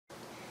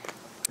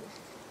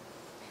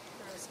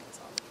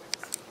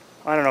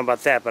I don't know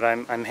about that, but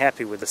I'm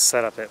happy with the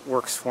setup. It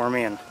works for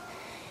me and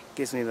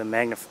gives me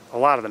a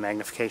lot of the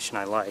magnification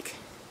I like.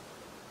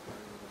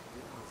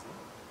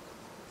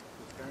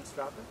 Did parents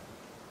drop it?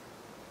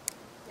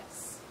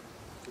 Yes.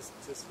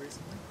 Just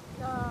recently?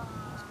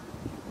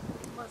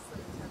 Less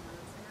than 10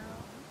 minutes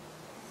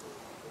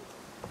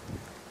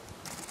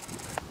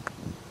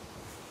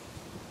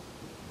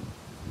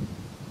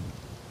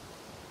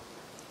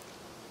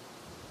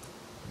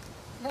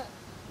ago.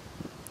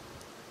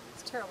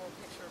 It's a terrible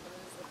picture, but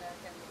it is the back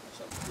end of the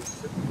ship.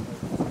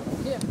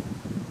 Yeah.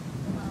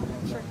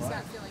 I'm sure he's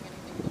not feeling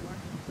anything anymore.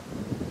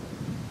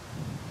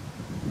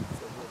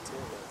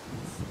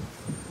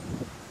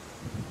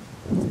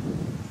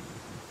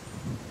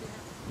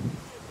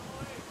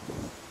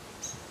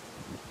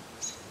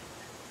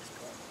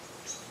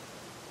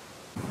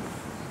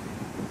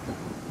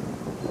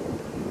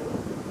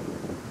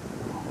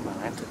 I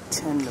have to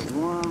tend to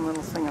one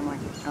little thing on my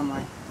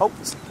oh,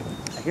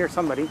 I hear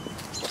somebody.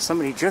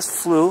 Somebody just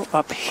flew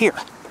up here.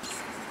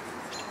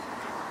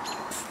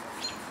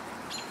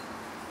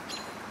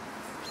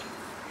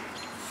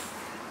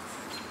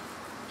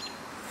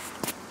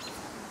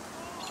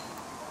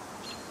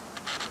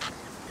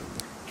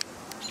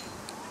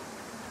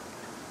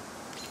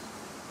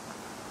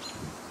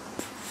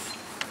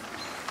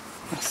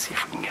 Let's see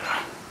if we can get a...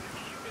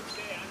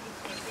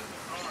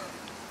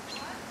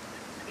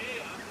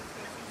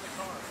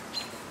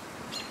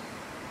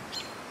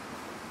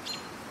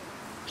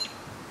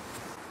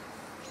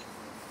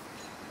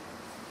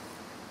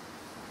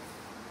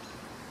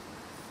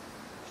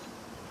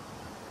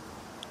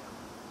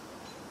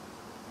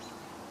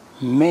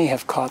 May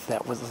have caught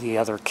that with the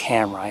other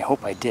camera. I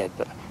hope I did,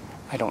 but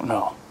I don't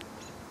know.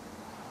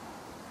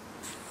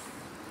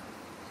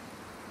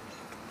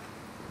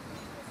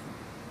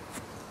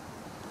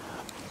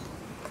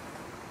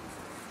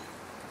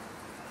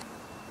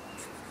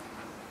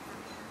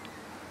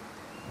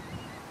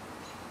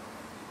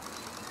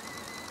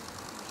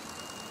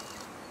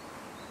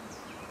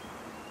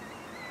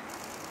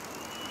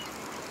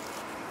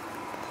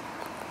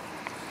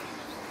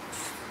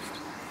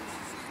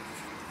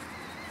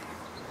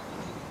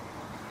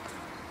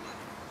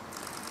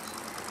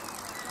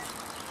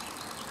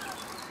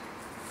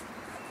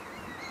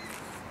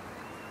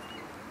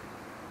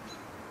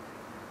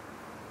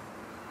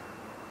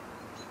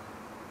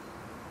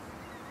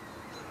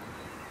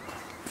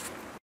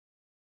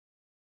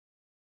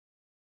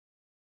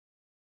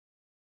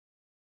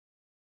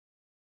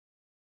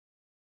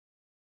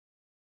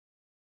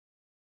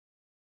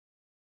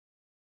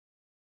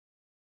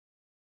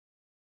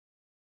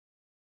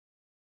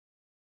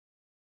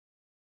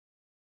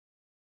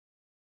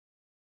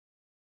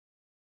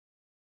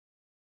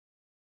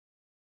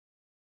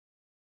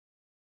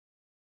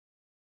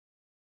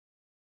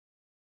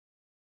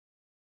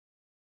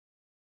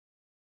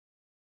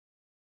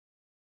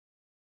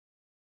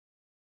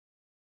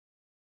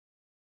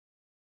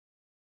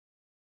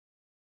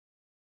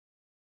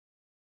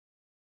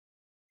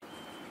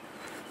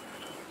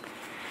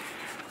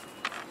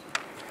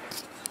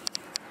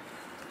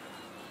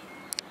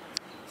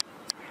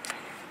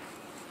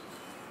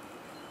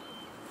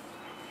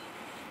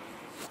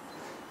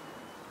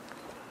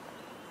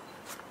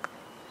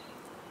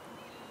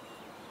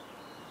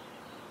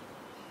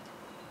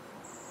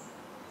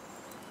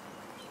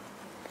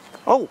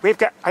 Oh, I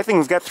think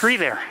we've got 3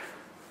 there.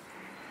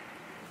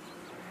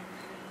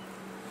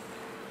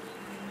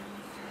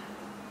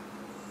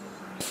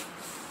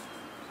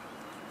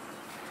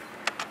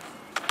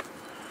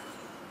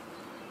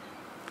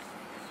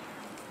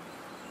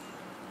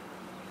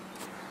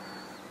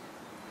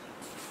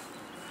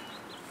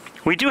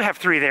 We do have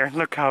 3 there.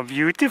 Look how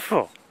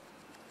beautiful.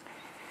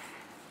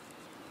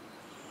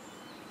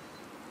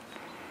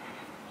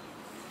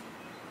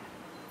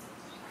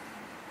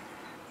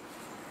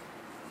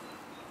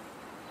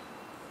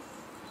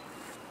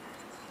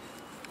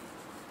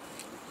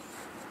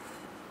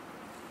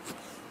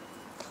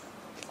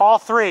 All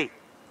 3.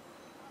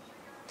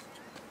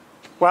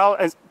 Well,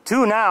 it's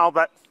 2 now,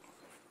 but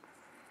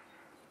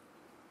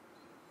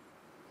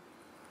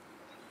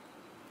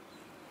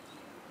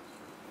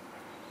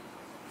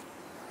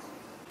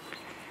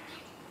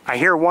I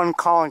hear one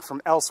calling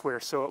from elsewhere,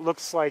 so it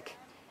looks like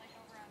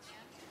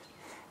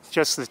it's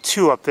just the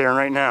 2 up there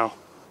right now.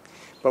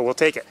 But we'll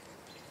take it.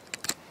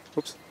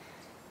 Oops.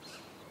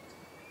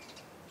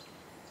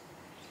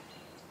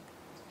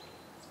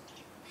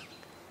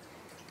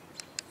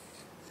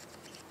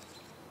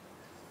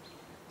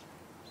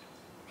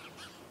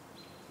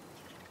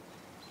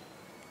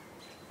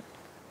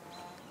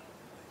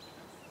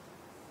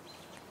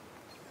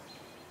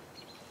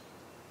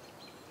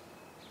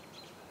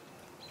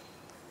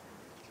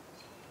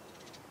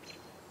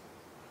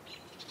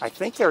 I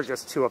think there are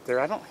just 2 up there.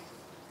 I don't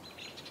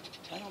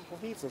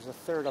believe there's a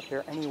 3rd up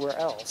there anywhere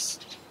else.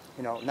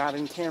 You know, not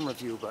in camera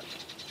view, but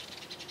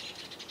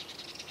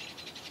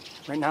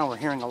right now we're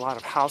hearing a lot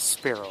of house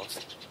sparrows.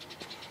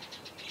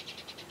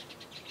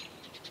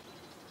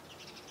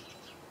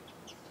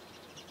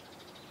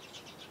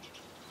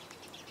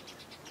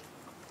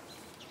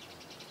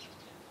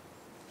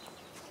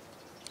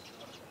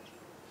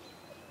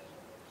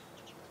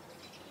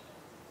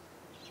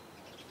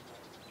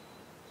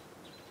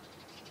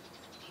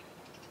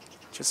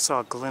 Just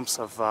saw a glimpse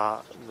of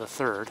the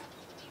third.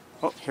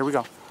 Oh, here we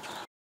go.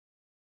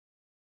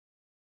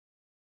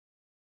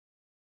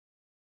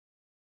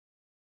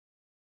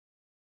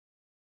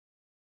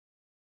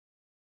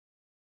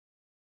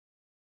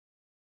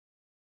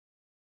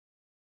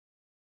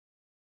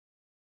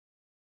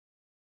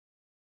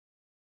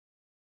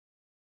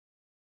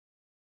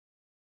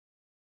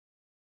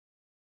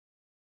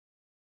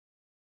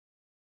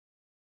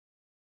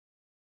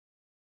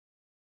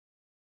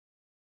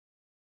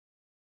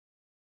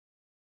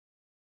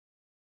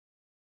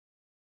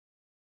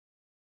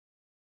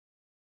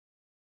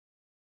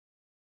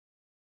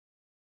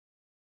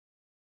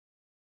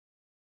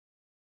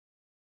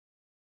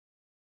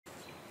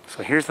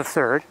 So here's the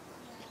third.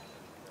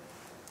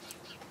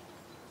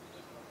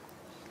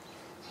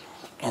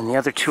 And the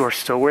other two are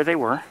still where they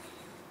were.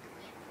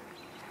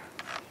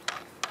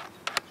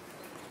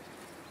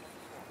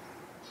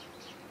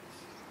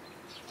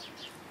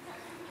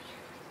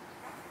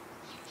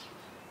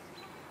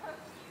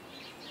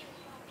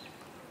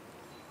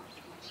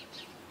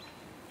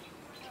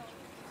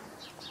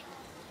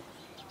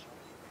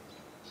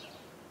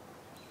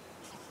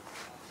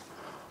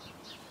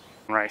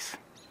 Rice.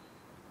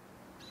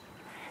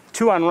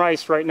 2 on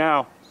Rice right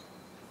now.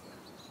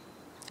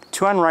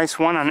 2 on Rice,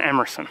 1 on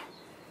Emerson.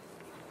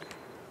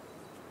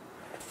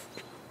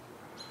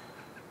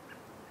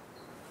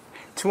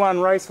 Two on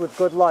Rice with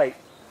good light.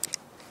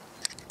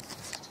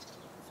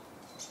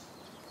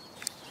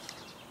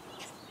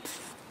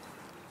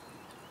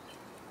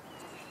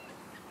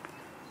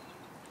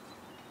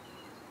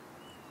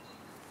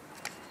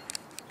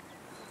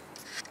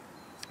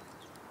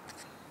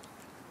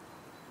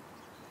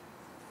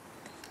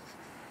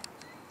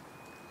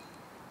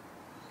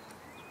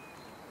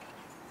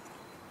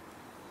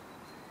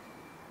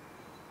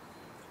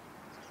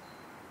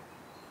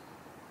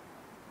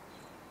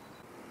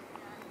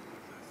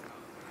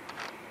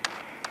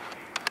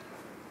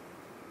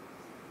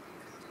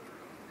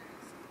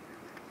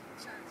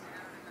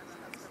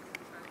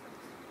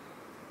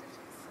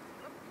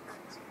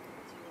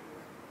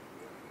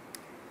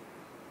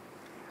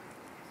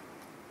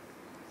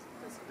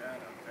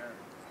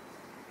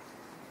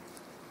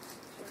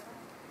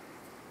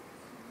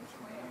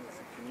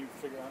 Can you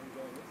figure out who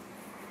that is?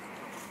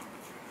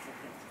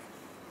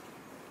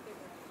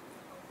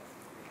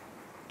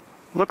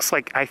 Looks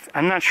like,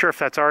 I'm not sure if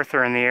that's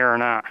Arthur in the air or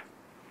not.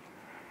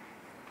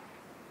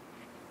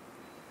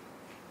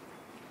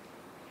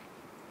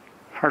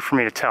 Hard for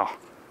me to tell.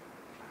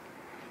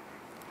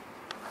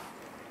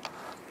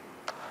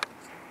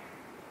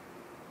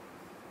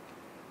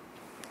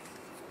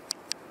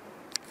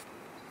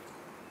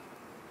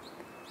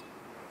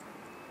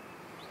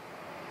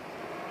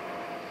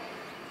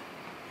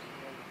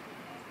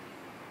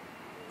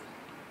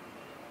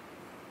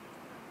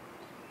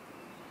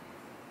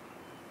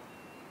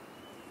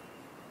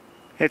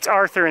 It's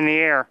Arthur in the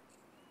air.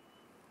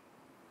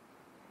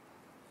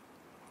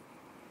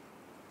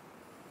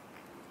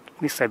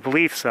 At least I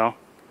believe so.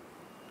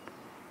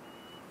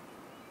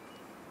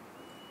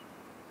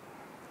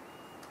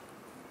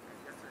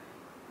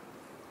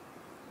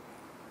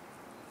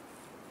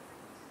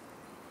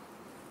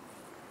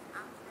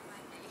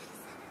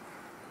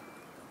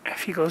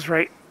 If he goes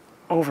right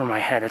over my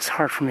head, it's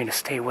hard for me to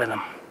stay with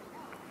him.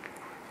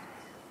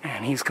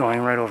 And he's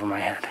going right over my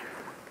head.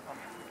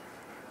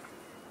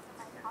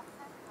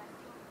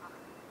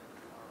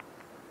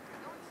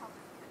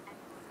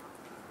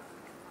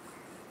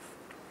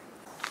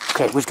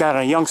 Okay, we've got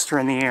a youngster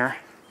in the air.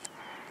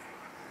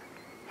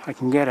 If I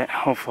can get it,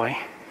 hopefully.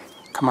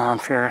 Come on,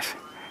 Ferris.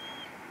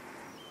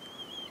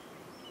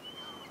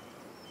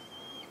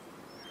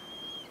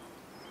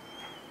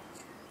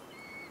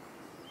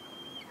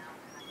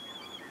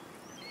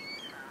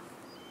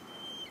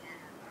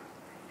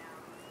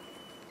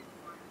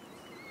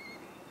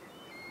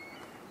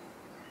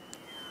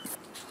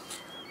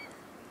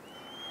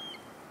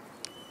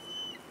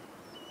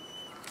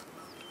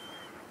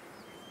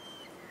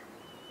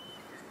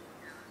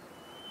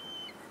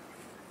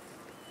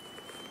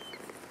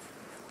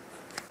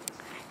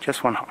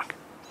 Just one hawk.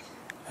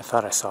 I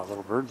thought I saw a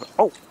little bird, but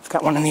oh, I've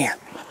got one in the air.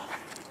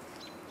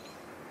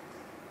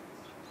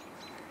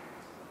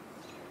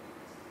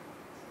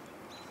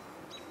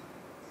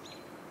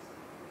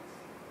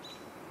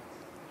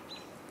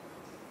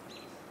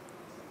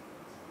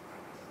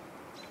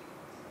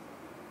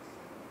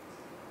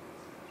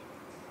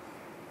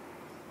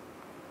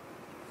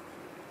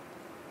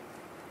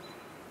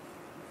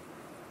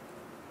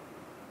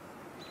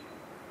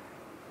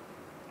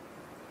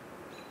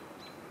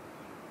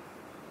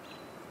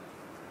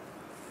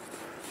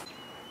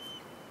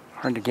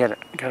 Hard to get it.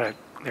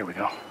 There we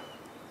go.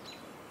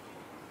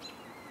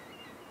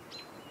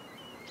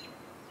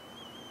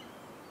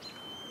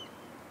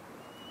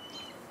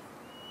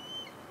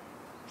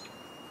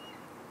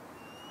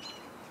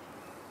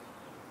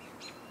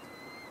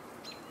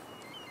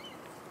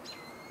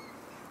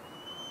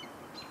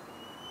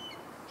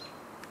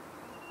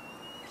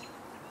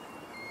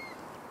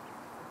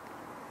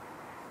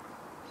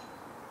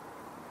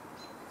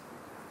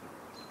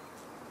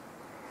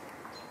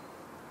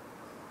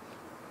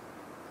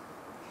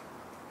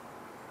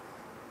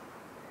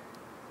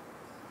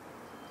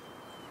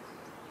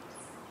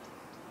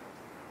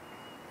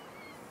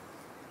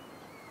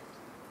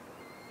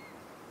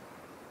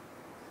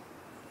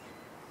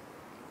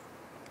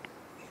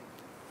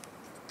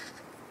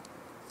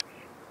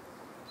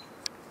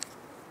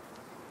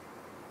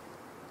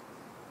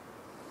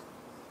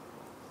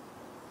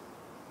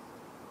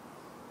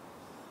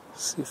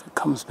 See if it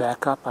comes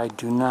back up. I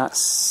do not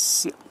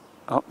see it.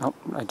 Oh, no,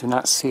 I do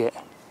not see it.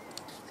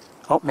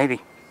 Oh,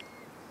 maybe.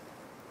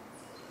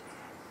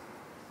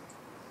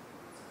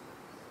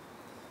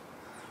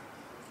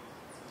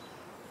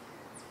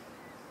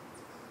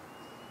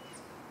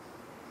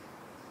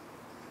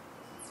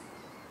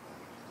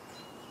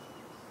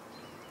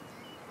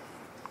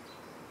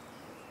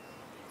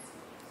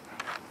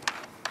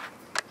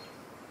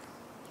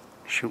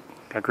 Shoot,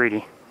 got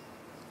greedy.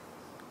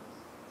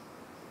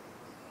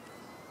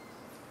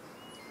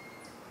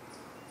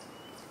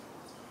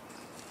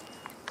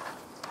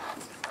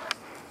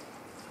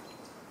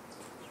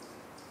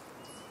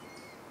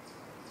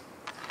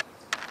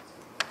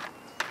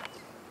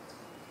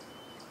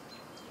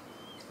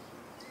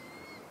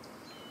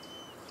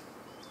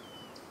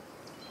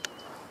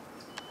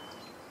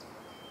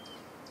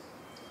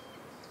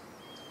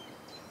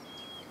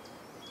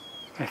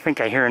 I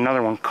think I hear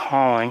another one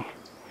calling.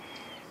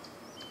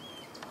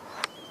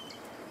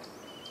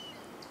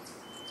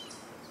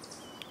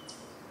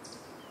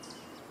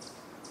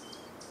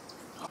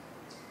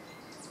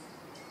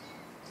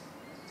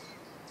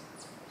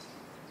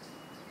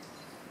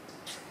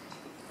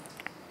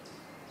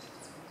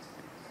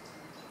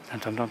 Dum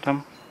dum dum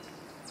dum.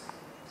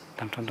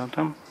 Dum dum dum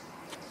dum.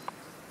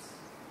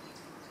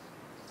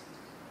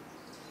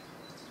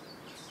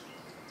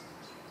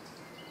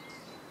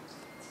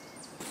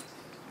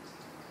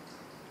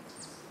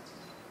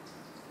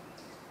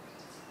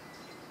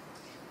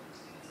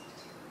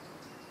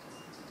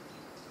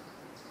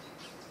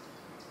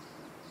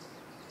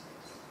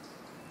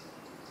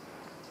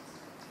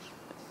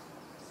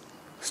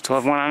 Still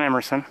have one on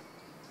Emerson.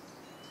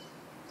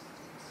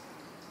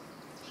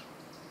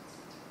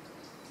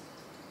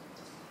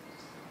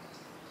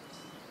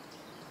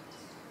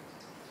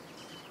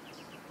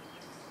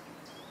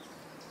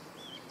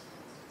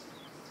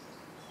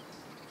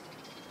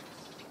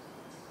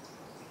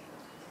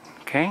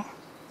 Okay.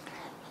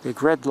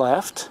 Big red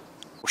left.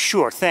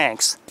 Sure,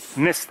 thanks.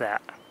 Missed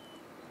that.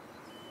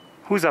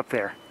 Who's up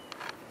there?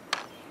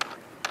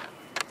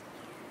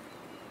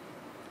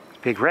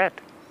 Big red.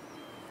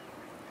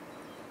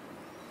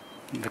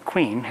 The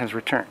queen has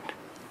returned.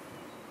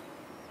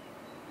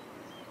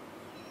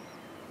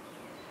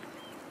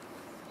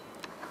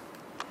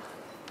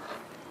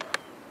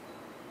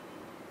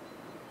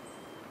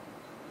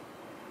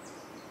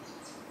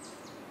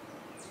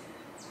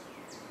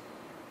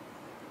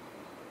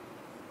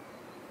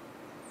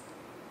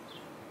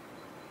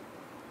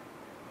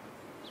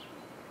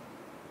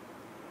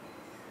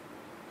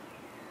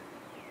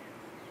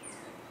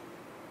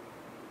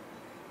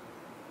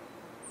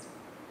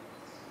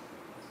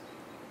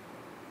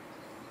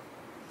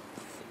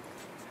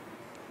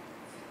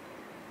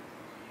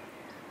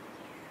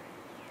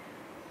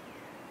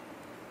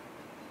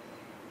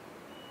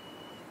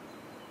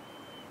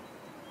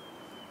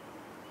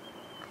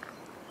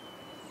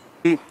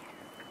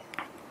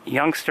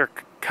 Youngster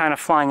kind of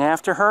flying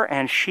after her,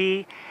 and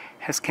she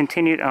has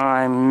continued on.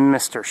 I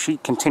missed her. She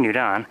continued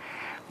on.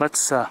 Let's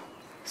see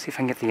if I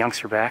can get the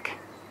youngster back.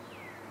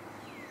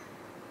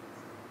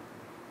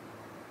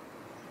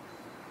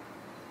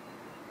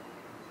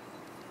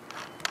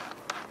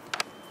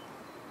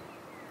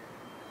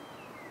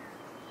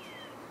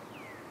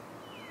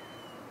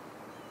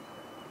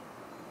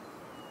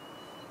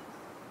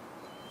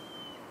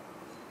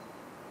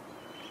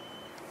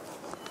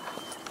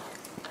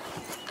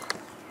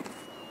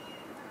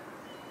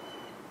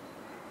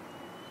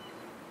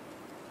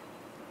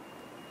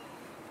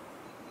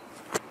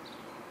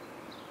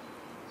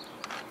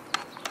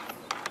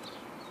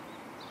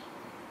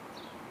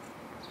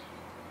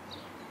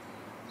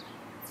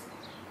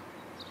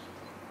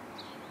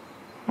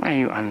 Why are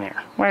you on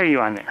there? Why are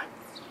you on there?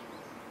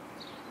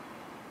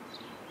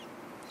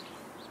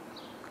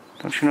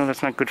 Don't you know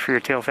that's not good for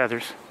your tail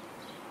feathers?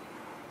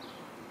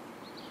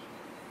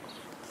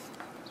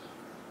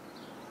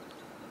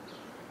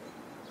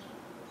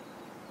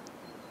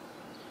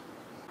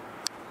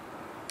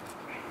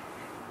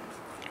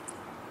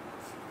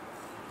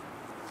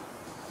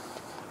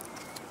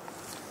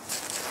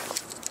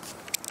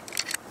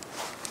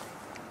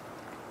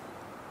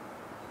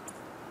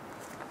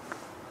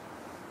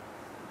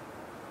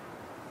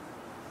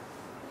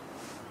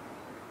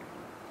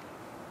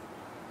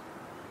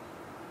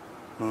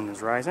 Moon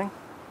is rising.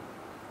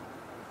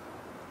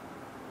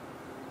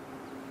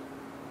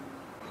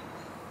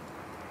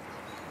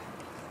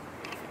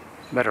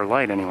 Better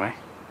light anyway.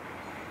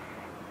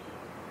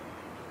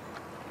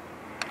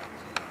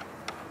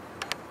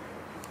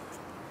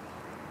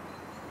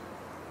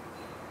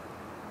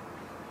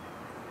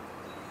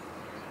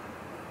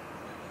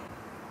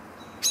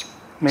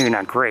 Maybe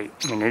not great.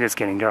 I mean, it is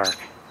getting dark.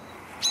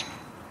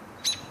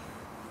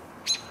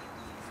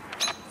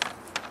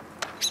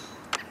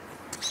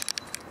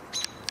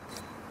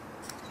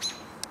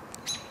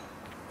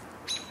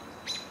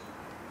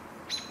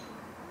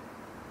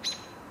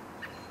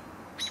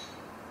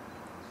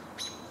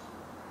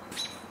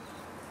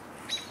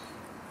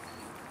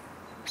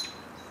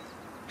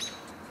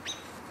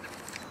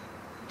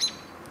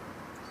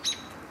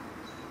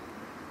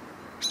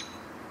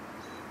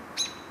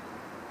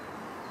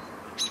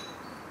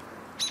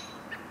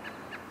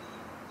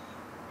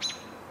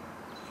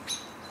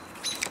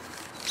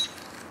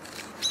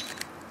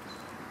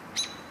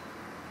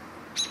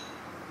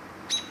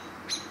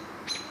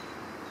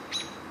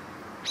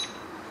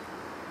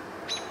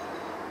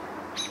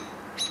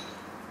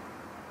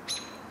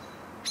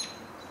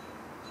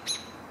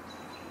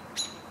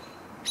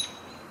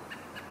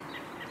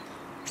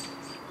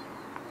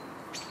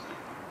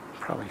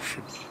 Probably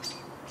should.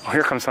 Oh,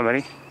 here comes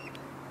somebody.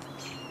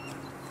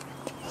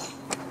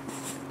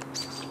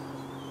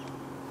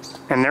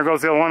 And there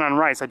goes the one on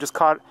rice. I just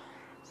caught.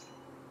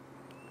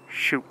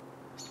 Shoot.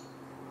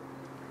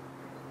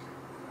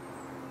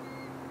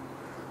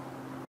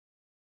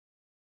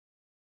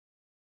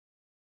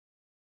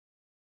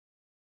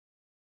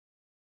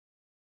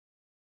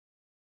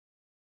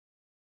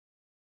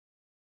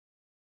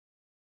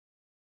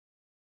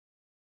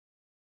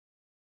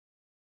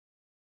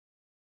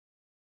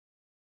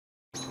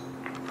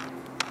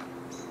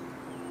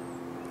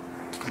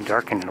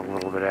 Darkened it a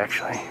little bit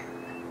actually.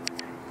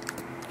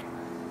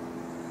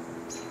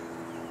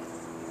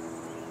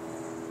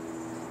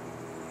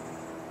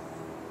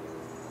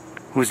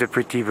 Who's a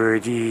pretty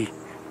birdie?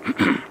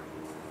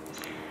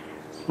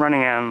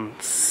 Running on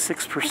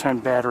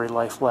 6% battery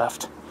life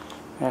left.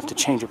 I have to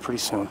change it pretty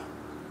soon.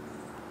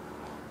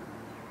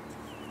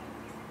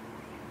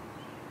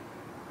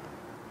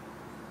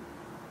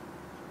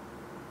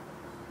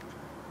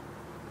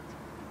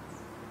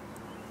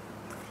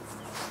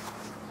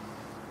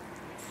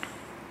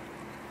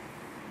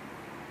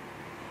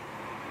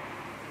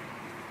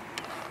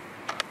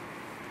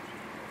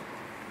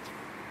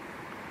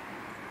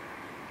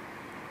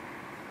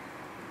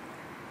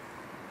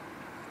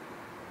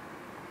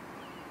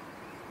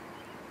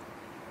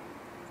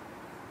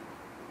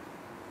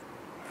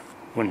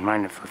 Wouldn't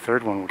mind if the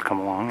third one would come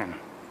along and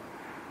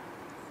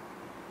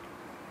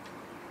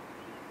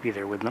be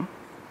there with them.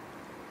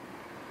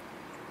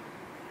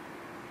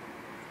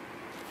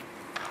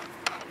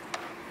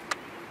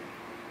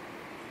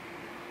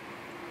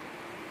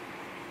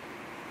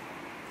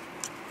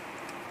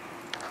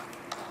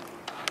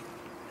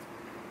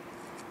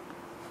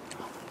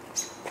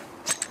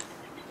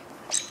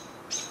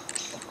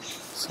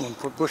 Someone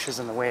put bushes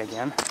in the way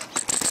again.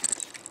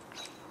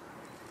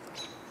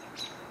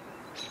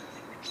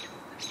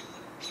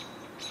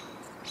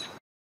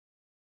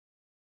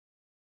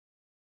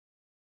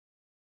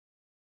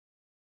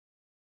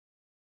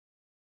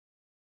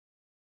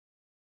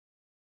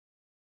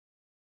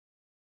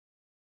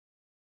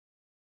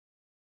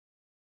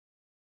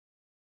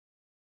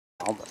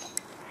 But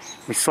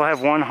we still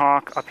have one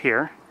hawk up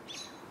here.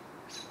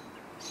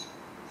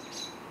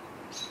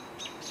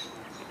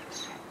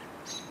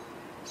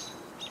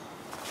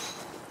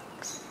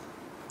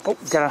 Oh,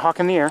 got a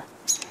hawk in the air.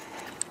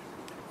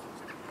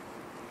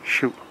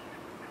 Shoot.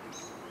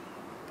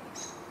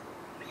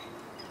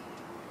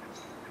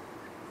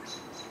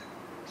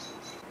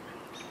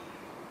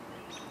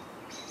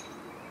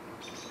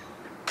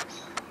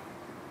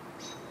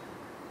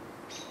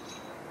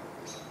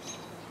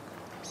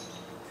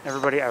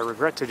 Everybody, I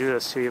regret to do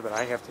this to you, but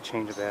I have to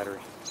change the battery.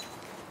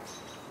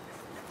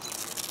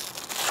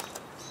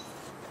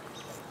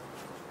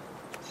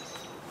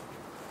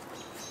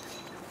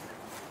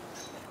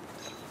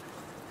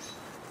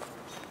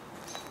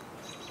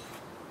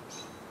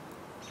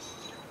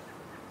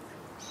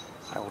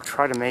 I will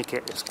try to make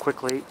it as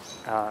quickly,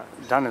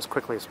 done as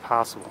quickly as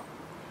possible.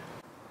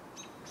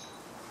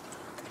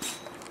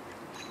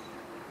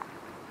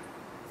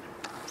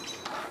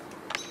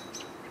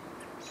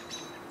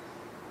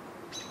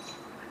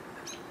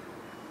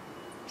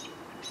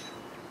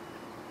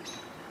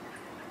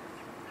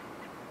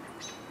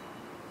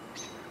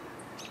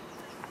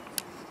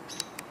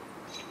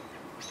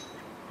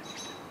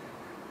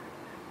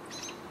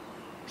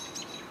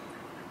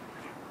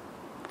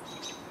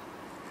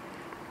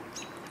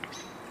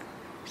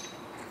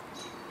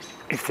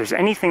 If there's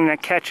anything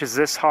that catches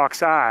this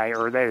hawk's eye,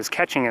 or that is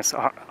catching this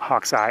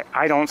hawk's eye,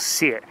 I don't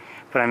see it.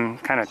 But I'm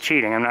kind of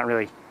cheating. I'm not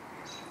really...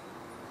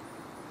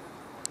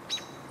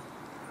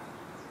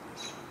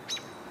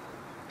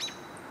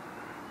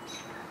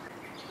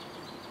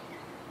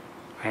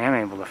 I am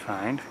able to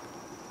find.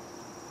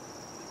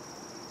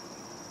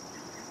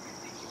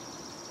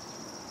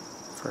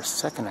 For a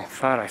second I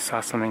thought I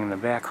saw something in the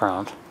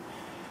background.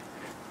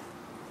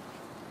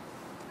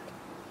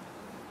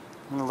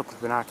 I'm going to look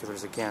with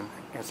binoculars again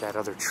at that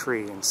other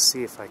tree and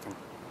see if I can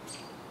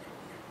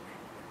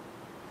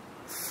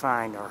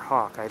find our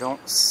hawk. I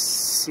don't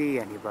see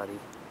anybody,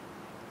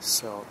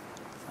 so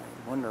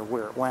I wonder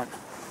where it went.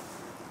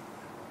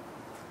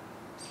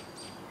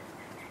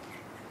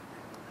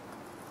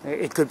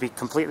 It could be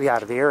completely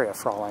out of the area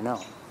for all I know.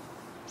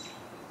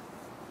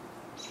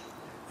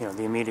 You know,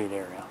 the immediate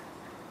area.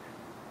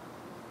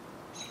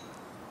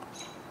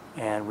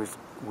 And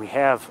we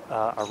have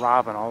a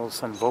robin all of a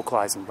sudden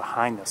vocalizing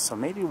behind us, so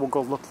maybe we'll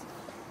go look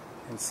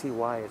and see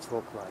why it's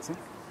vocalizing.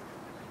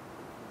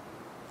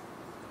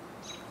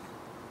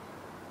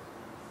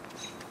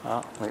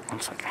 Wait 1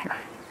 second here.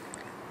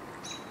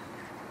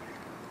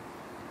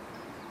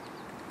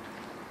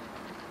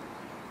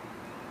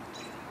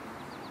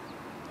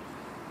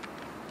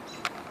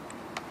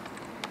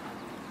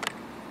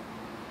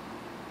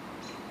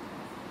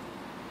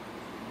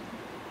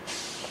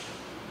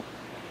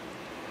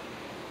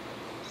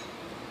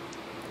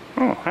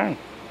 Oh, hi.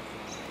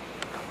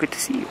 Good to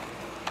see you.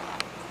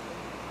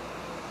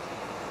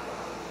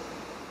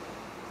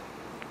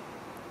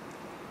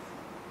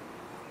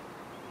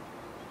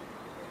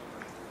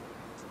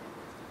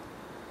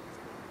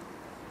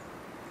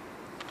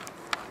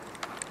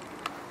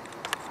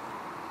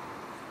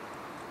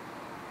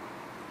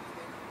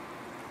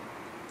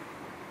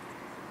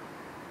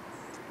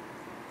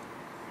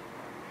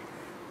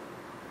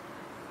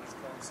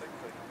 Phone sickly.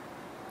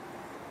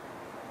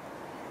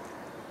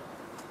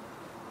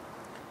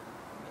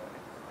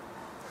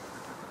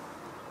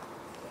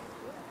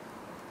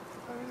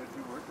 I mean, if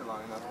you work it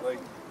long enough, like,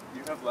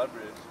 you have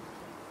leverage.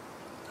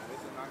 Right?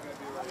 They're not going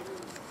to be like...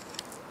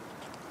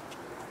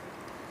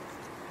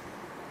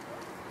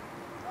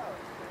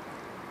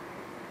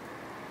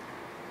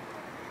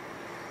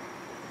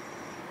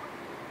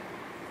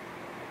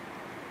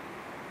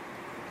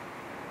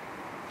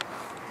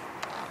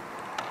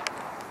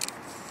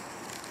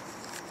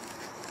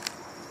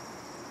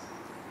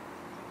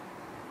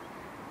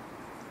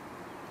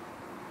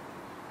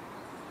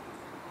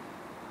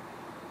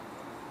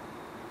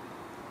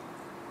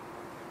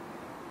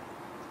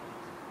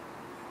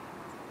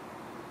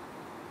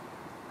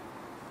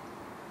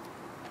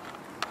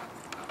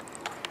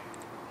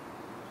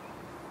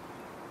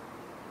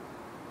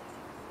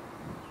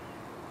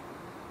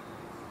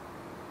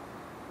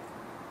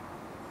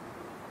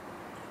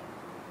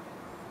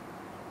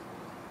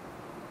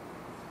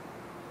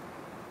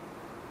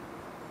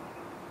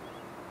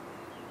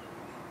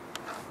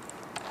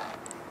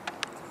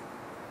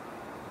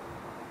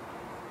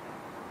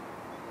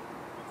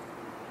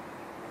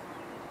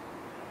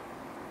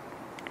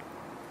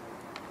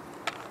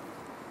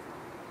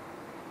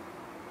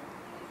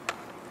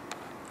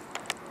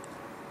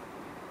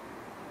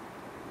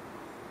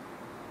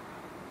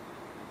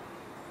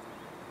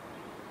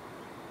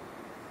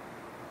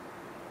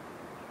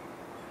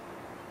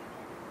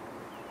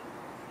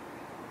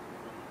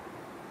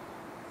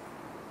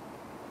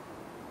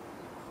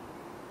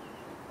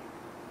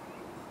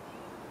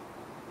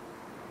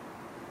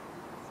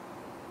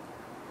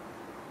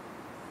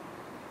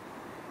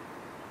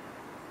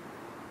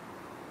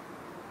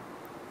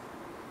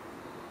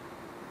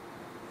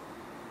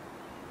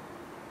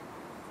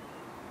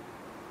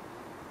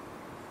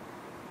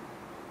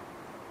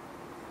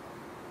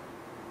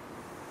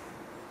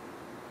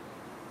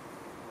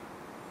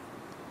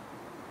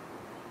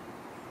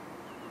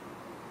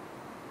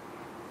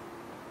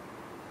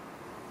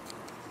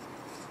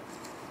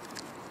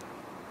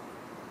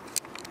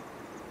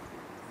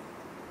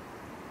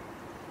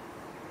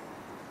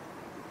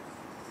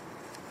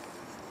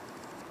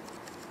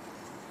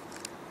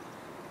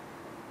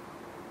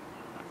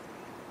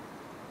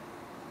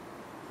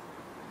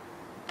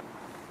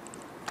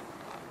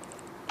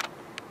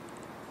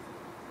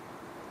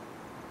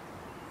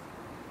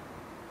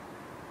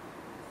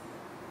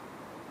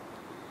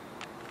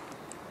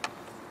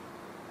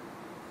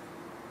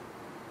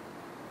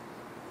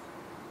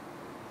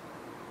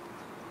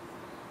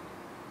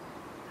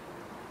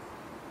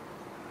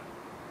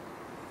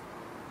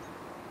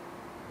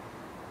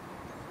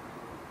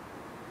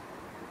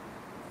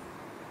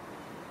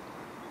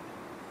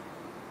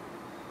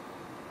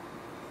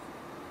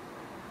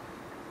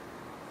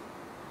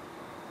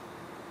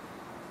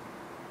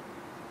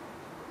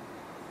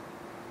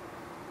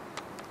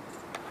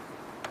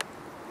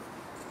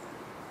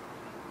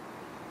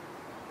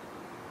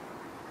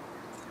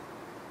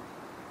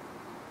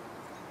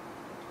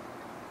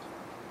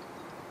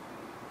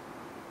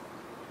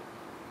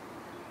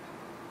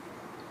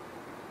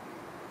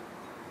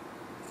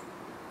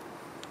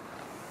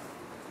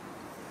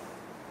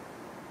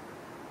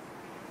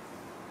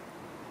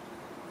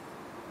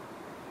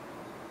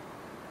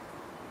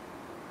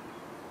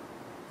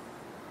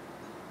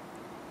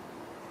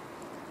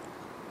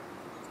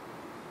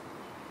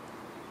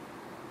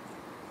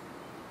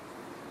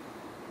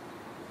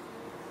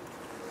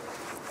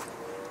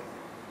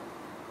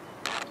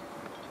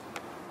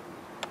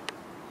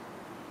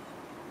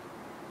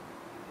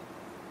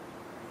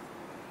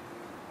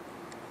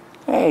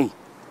 Hey!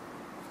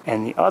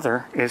 And the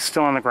other is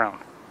still on the ground.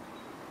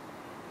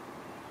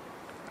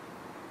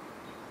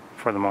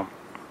 For the moment.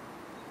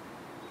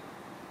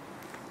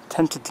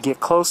 Tempted to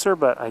get closer,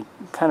 but I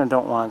kind of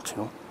don't want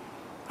to.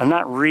 I'm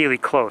not really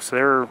close.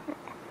 They're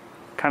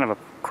kind of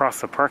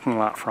across the parking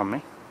lot from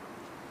me.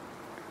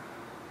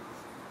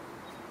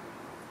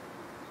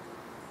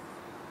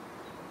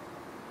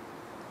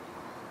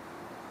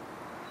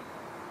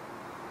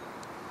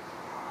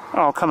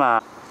 Oh, come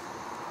on.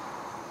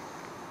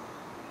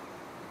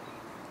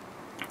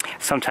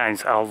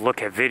 Sometimes I'll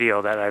look at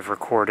video that I've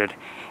recorded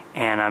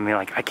and I'm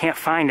like, I can't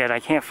find it,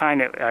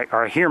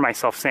 or I hear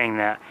myself saying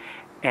that.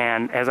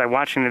 And as I'm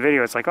watching the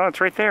video, it's like, oh, it's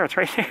right there, it's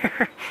right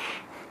there.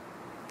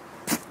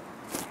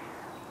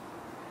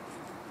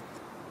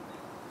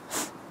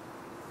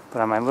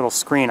 But on my little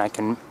screen, I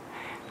can,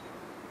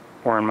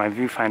 or in my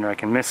viewfinder, I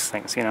can miss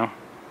things, you know.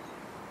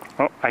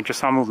 Oh, I just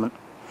saw movement.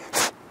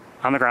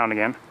 On the ground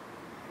again.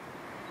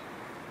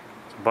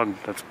 It's a bug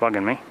that's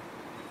bugging me.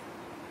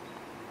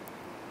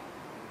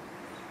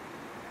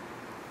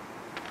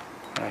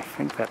 I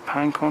think that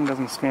pine cone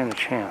doesn't stand a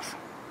chance.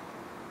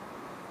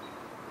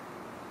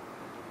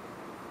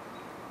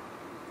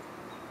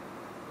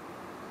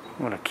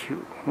 What a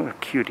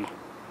cutie.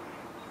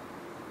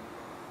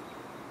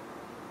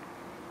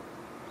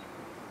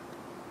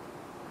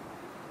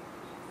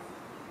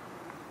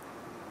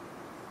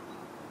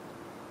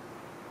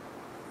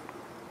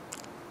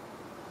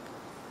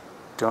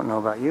 Don't know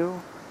about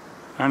you.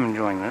 I'm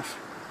enjoying this.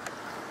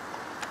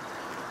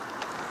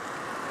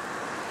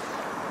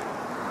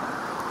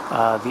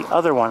 The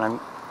other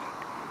one,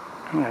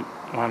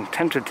 I'm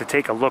tempted to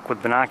take a look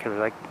with binoculars.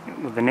 Like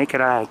with the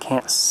naked eye, I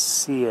can't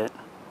see it.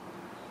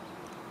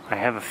 I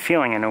have a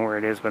feeling I know where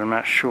it is, but I'm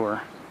not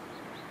sure.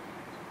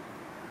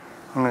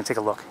 I'm going to take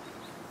a look.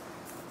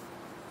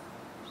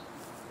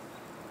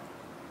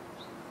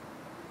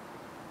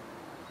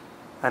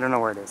 I don't know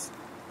where it is.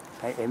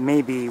 It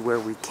may be where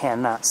we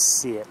cannot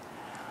see it.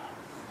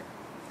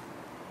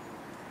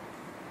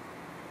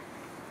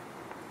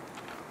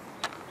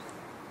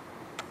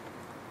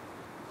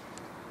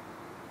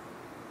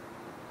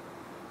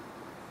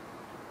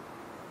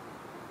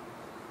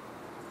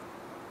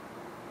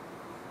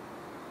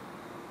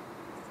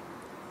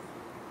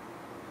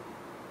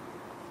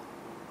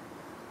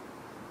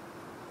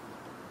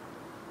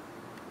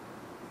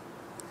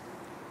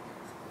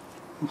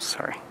 I'm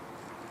sorry.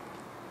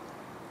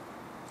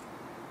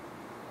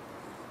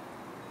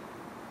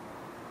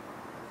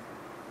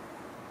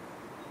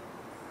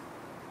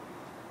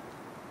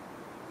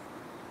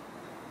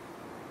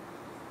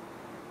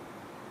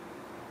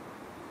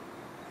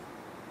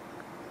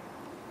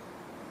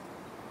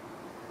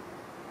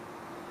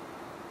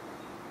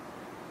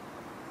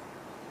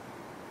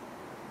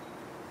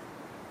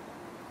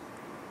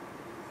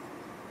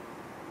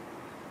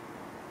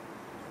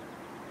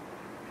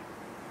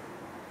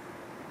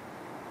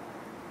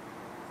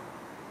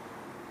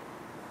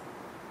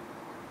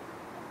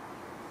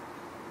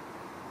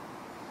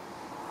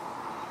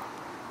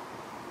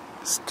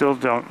 Still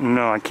don't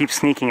know. I keep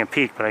sneaking a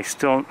peek, but I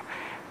still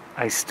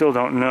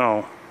don't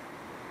know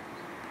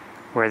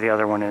where the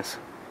other one is.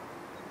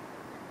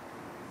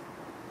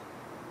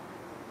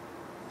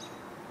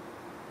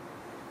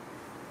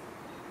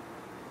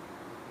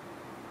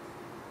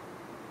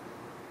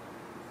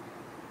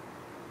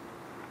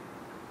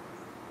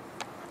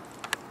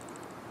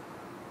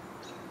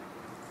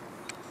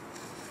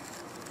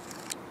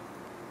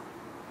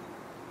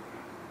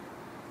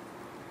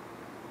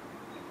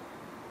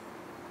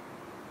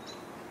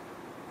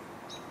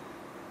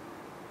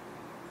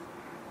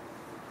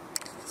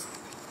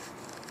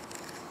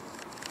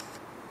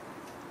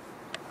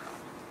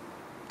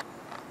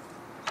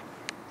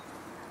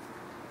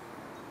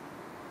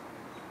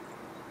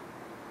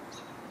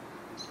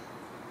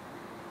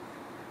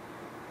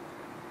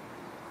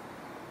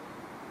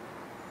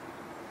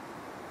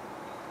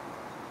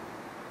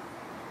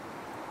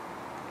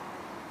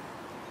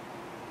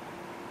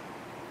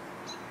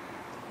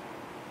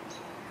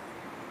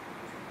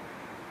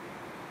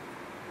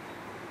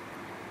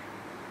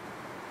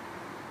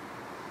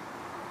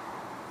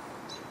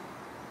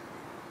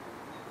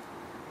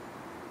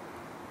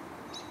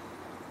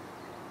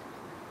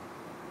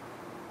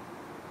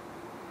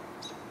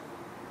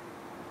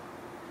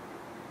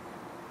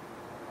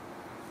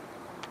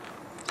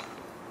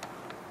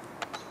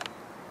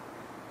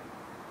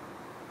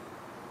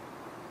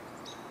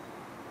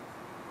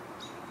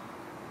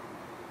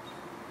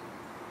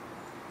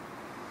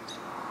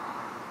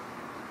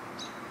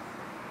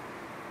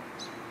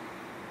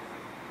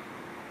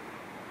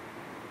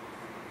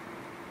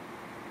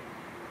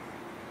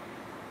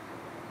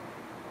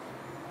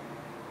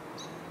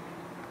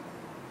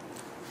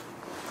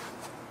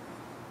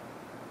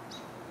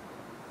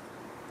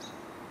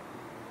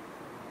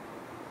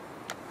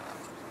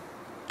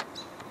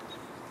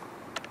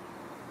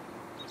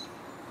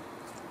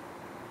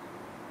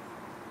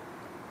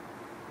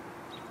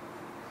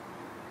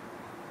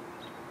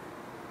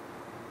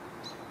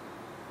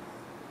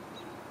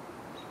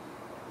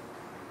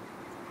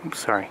 Oops,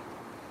 sorry.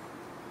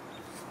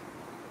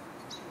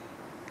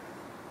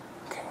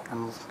 Okay,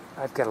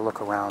 I've got to look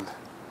around.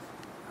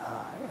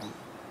 And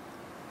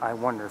I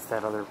wonder if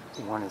that other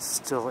one is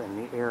still in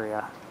the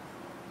area.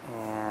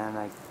 And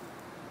I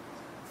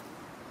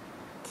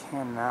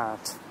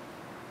cannot.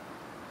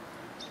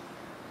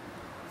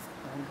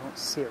 I don't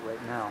see it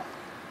right now.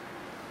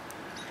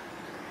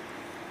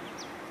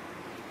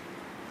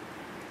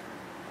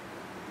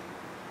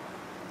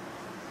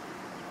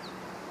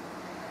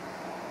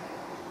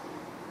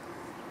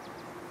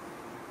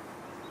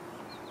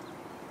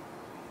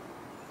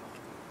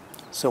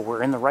 So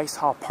we're in the Rice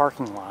Hall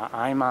parking lot.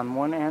 I'm on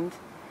one end,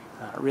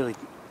 really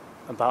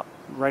about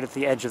right at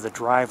the edge of the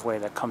driveway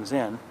that comes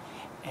in,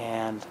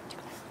 and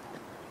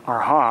our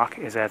hawk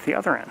is at the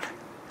other end.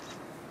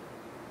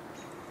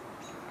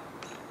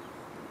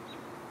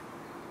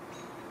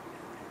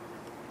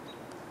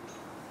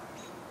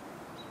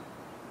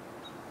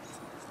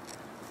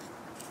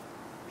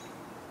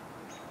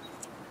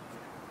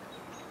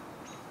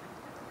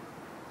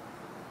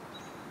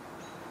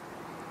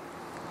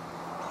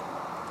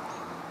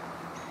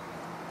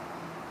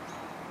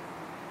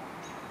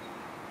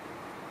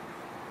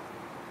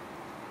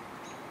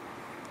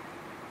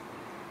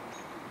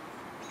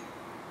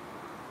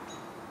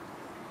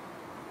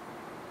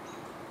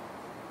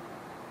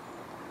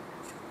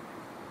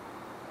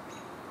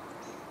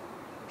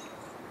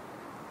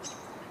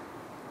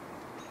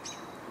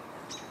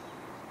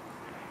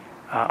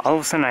 All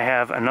of a sudden I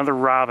have another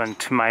robin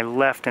to my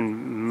left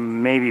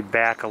and maybe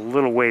back a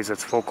little ways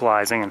that's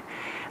vocalizing, and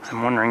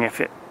I'm wondering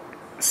if it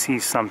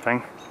sees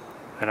something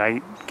that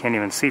I can't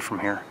even see from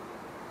here.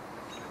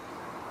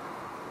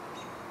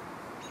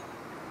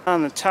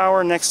 On the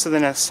tower next to the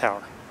nest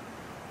tower.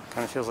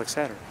 Kind of feels like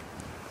Saturday.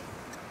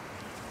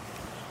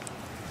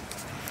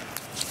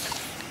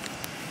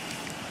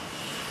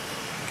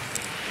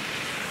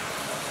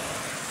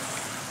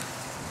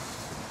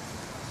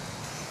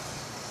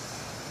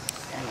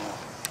 And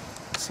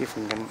we'll see if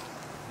we can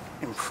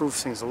improve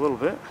things a little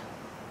bit.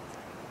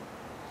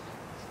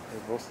 They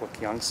both look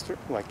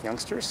like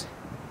youngsters.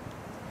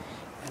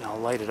 And I'll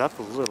light it up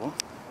a little.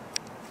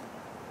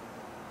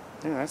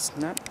 Yeah, that's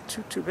not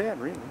too bad,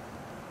 really.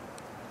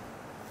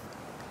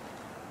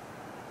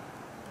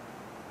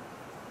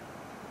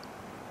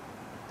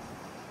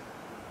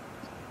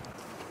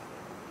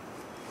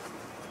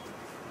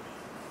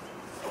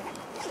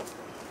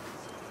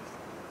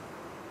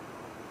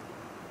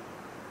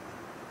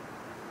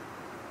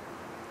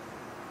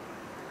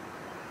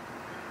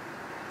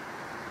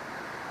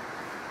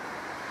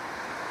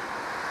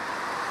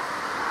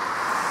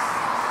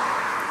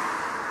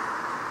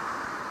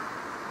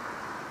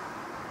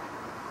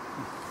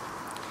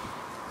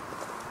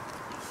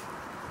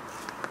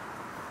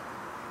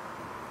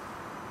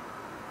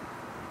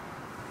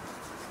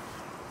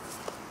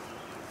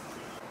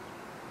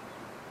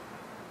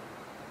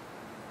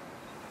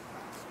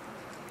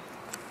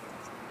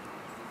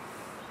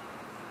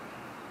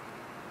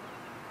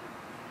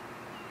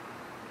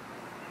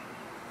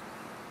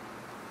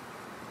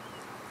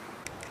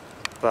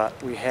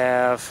 But we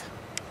have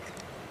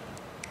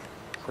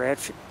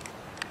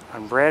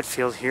on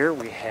Bradfield here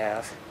we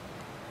have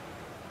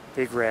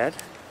Big Red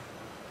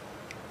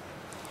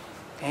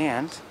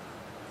and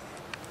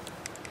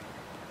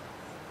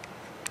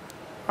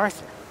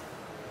Arthur.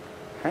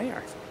 Hi,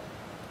 Arthur.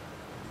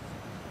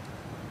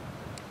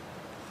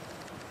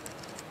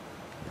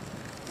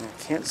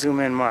 I can't zoom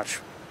in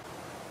much.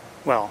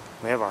 Well,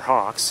 we have our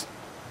hawks.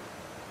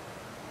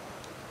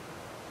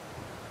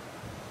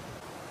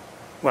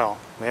 Well,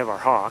 we have our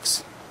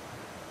hawks.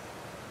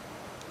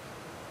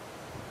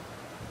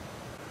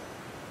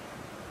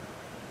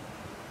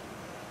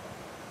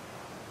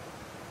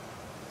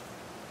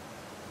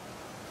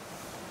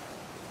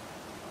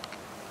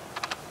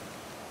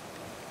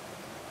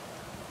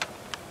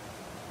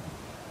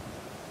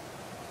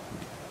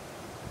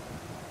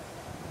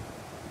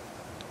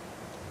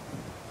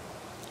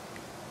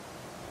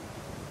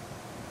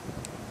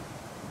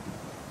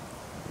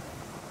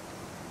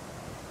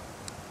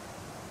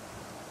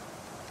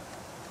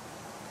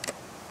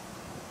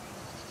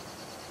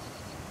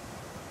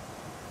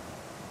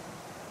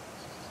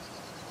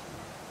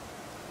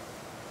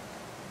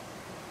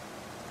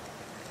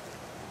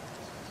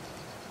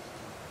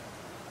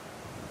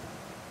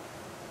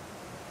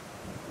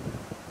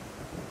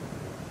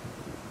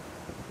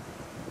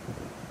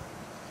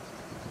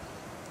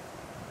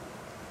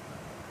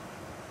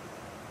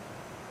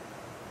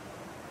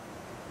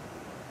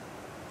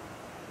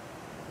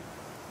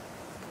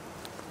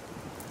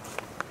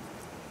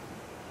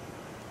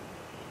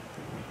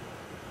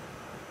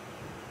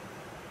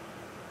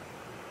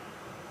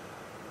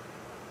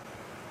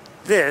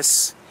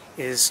 This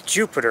is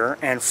Jupiter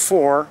and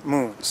 4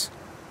 moons.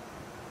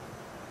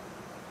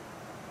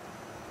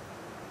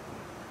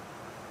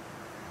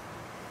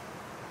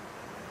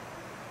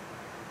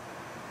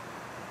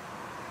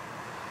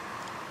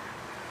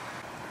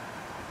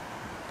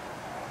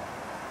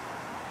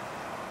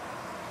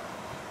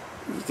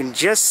 You can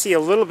just see a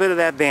little bit of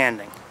that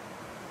banding.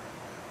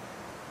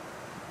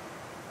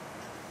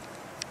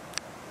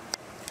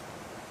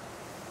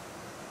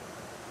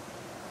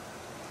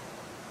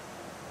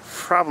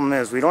 Problem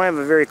is we don't have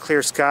a very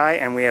clear sky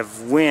and we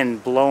have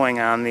wind blowing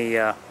on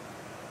the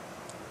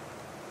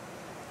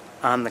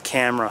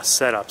camera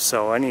setup,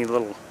 so any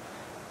little,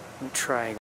 let me try